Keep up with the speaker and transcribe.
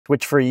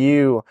Which for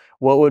you,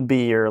 what would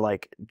be your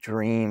like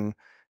dream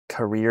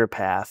career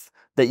path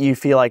that you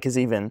feel like is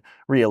even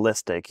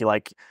realistic? You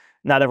like,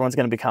 not everyone's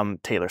going to become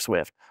Taylor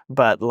Swift,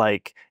 but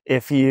like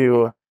if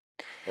you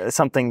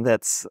something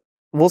that's,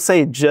 we'll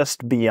say,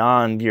 just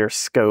beyond your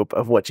scope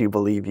of what you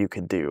believe you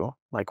could do.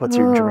 Like, what's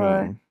your Ooh.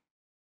 dream?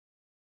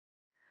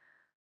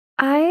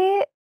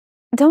 I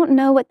don't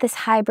know what this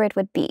hybrid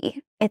would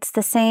be. It's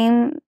the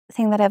same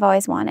thing that I've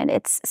always wanted.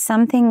 It's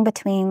something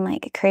between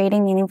like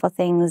creating meaningful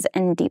things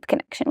and deep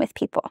connection with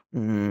people.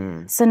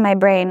 Mm, So in my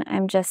brain,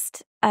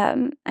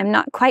 I'm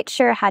not quite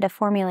sure how to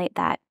formulate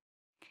that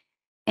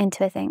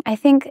into a thing. I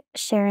think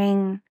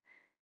sharing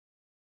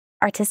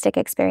artistic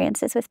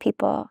experiences with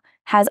people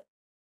has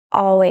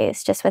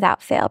always, just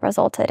without fail,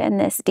 resulted in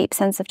this deep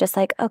sense of just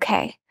like,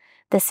 okay,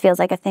 this feels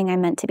like a thing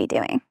I'm meant to be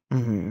doing.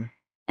 hmm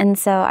And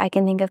so I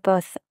can think of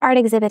both art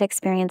exhibit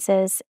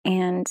experiences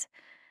and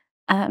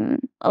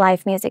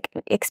live music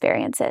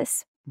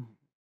experiences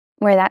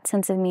where that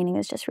sense of meaning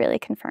is just really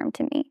confirmed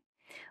to me.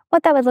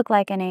 What that would look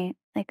like in a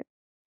like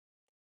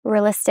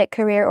realistic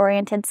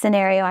career-oriented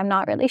scenario, I'm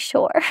not really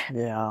sure.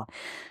 Yeah.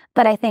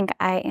 But I think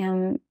I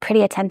am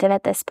pretty attentive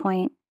at this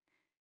point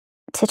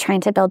to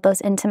trying to build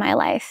those into my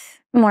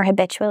life more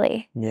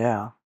habitually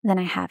Yeah. than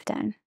I have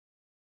done.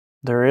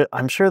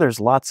 I'm sure there's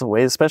lots of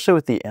ways, especially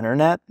with the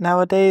internet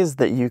nowadays,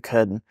 that you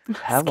could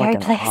have like Scary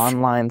an place.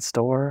 online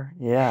store.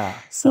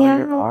 Yeah. Sell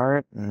your Yeah,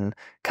 art. And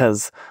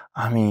because,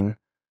 I mean,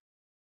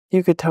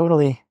 you could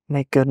totally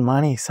make good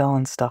money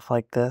selling stuff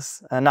like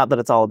this. And not that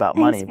it's all about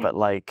thanks, money, man. but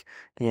like,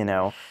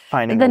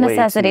 finding a The way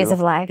necessities to,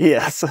 of life.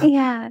 yes,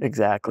 Yeah. What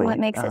exactly.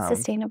 makes it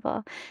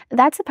sustainable?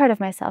 That's a part of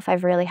myself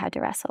I've really had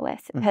to wrestle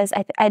with Mm, because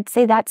I'd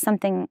say that's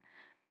something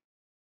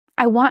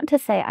I want to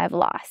say I've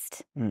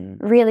lost. mm,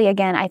 Really,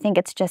 again, I think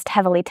it's just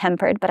heavily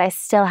tempered, but I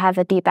still have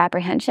a deep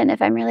apprehension,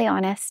 if I'm really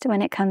honest,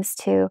 when it comes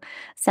to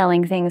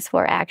selling things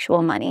for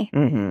actual money.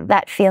 hmm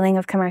That feeling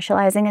of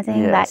commercializing a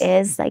thing that Yes.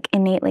 is like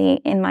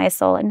innately in my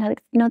soul. And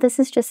like, no, this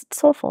is just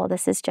soulful.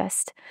 This is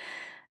just,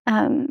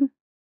 um,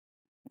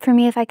 for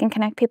me, if I can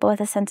connect people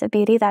with a sense of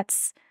beauty,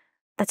 that's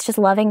just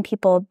loving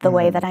people the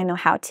way hmm that I know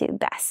how to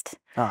best.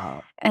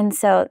 Uh-huh. And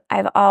so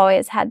I've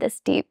always had this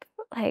deep,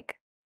 like,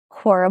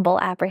 horrible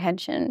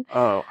apprehension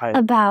Oh, I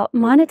about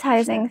totally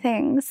monetizing understand.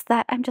 things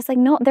that I'm just like,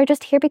 no, they're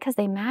just here because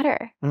they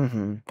matter.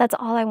 hmm That's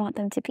all I want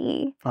them to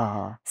be.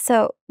 Uh-huh.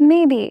 So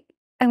maybe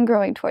I'm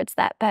growing towards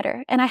that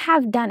better. And I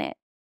have done it,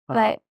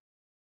 Uh-huh.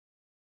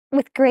 but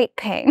with great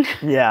pain.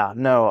 Yeah,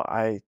 no,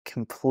 I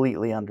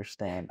completely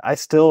understand. I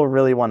still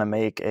really want to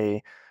make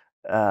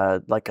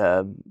like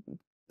a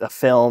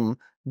film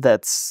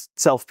that's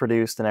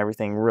self-produced and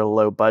everything, real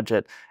low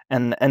budget.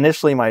 And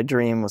initially my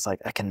dream was like,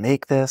 I can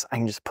make this, I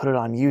can just put it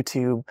on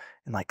YouTube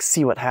and like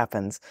see what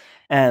happens.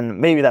 And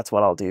maybe that's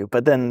what I'll do.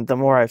 But then the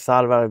more I've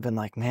thought about it, I've been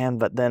like, man,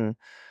 but then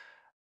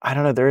I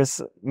don't know,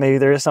 maybe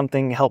there is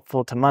something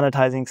helpful to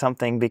monetizing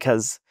something,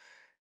 because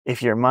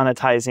if you're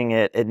monetizing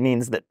it, it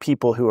means that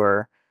people who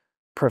are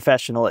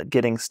professional at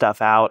getting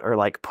stuff out or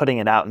like putting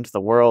it out into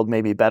the world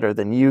maybe better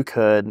than you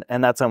could,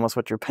 and that's almost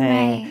what you're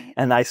paying. Right.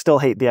 And I still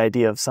hate the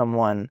idea of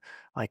someone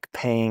like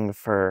paying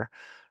for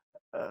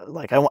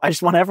like I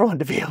just want everyone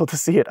to be able to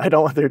see it. I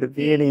don't want there to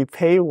be any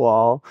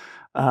paywall.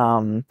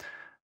 um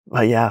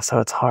but yeah, so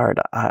it's hard.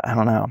 I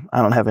don't know,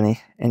 I don't have any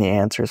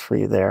answers for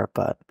you there,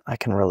 but I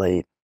can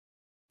relate.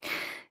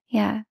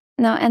 Yeah.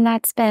 No, and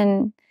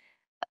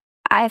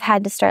I've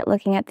had to start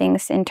looking at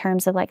things in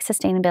terms of like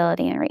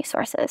sustainability and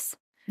resources.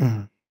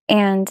 Mhm.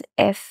 And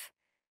if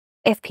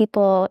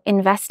people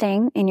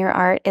investing in your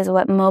art is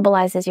what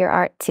mobilizes your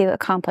art to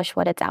accomplish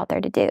what it's out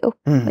there to do,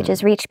 which Mhm.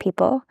 is reach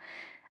people,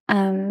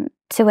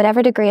 to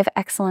whatever degree of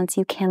excellence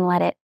you can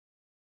let it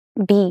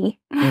be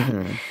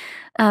Mhm.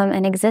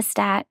 and exist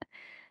at,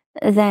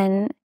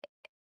 then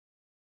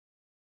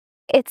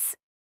it's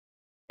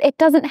it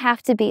doesn't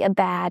have to be a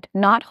bad,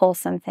 not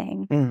wholesome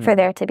thing for Mhm.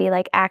 there to be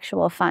like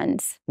actual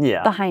funds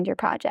Yeah. behind your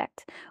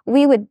project.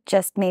 We would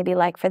just maybe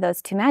like for those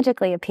to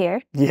magically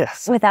appear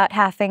Yes. without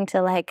having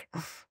to like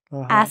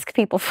Uh-huh. ask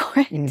people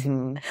for it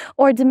Mhm.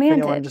 or If demand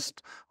anyone it.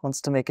 just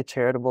wants to make a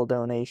charitable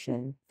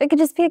donation. It could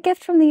just be a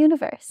gift from the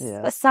universe, a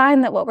Yes.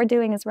 sign that what we're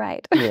doing is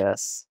right,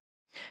 Yes.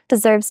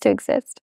 deserves to exist.